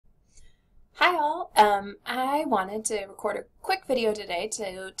Hi all, I wanted to record a quick video today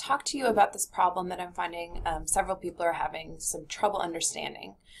to talk to you about this problem that I'm finding several people are having some trouble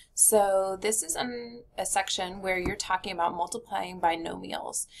understanding. So this is a section where you're talking about multiplying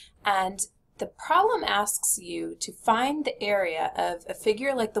binomials, and the problem asks you to find the area of a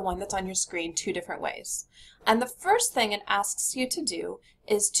figure like the one that's on your screen two different ways. And the first thing it asks you to do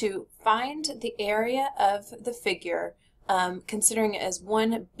is to find the area of the figure considering it as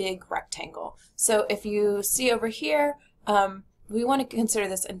one big rectangle. So if you see over here, we want to consider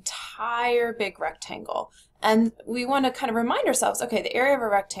this entire big rectangle. And we want to kind of remind ourselves, okay, the area of a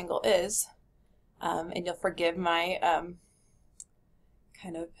rectangle is, and you'll forgive my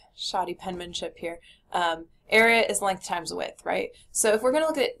kind of shoddy penmanship here, area is length times width, right? So if we're going to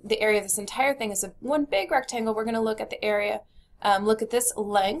look at the area of this entire thing as one big rectangle, we're going to look at the area, look at this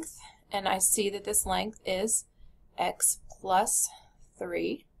length, and I see that this length is x plus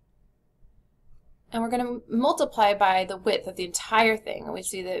 3, and we're going to multiply by the width of the entire thing, and we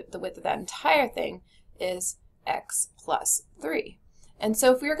see that the width of that entire thing is x plus 3. And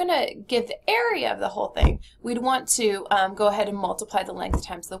so if we were going to give the area of the whole thing, we'd want to go ahead and multiply the length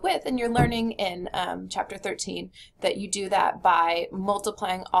times the width, and you're learning in chapter 13 that you do that by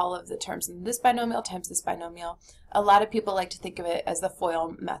multiplying all of the terms in this binomial times this binomial. A lot of people like to think of it as the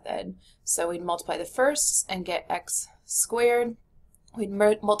FOIL method. So we'd multiply the firsts and get x squared. We'd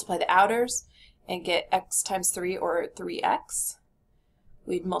multiply the outers and get x times 3 or 3x.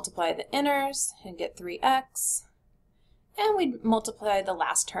 We'd multiply the inners and get 3x. And we'd multiply the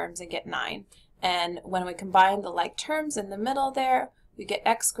last terms and get 9. And when we combine the like terms in the middle there, we get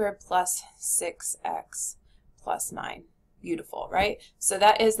x squared plus 6x plus 9. Beautiful, right? So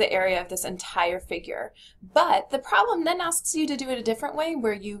that is the area of this entire figure. But the problem then asks you to do it a different way,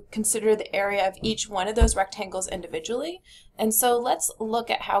 where you consider the area of each one of those rectangles individually. And so let's look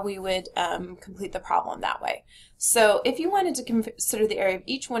at how we would complete the problem that way. So if you wanted to consider the area of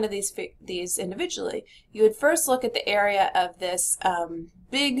each one of these individually, you would first look at the area of this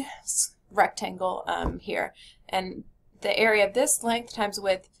big rectangle here. And the area of this length times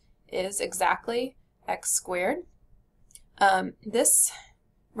width is exactly x squared. This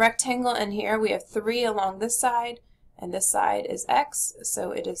rectangle in here, we have 3 along this side, and this side is x,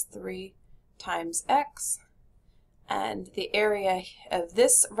 so it is 3 times x. And the area of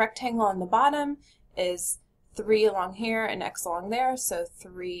this rectangle on the bottom is 3 along here and x along there, so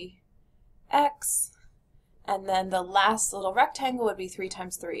 3x. And then the last little rectangle would be 3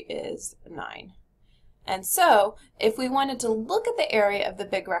 times 3 is 9. And so, if we wanted to look at the area of the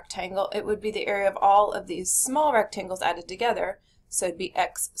big rectangle, it would be the area of all of these small rectangles added together. So it'd be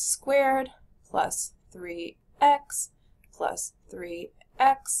x squared plus 3x plus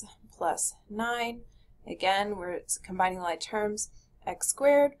 3x plus 9. Again, we're combining like terms, x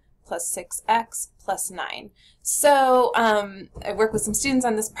squared plus 6x plus 9. So I worked with some students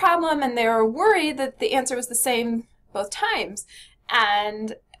on this problem, and they were worried that the answer was the same both times.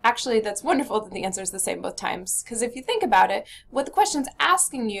 And actually, that's wonderful that the answer is the same both times, because if you think about it, what the question's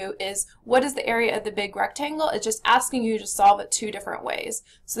asking you is, what is the area of the big rectangle? It's just asking you to solve it two different ways.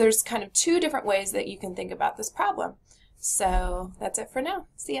 So there's kind of two different ways that you can think about this problem. So that's it for now.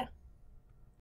 See ya.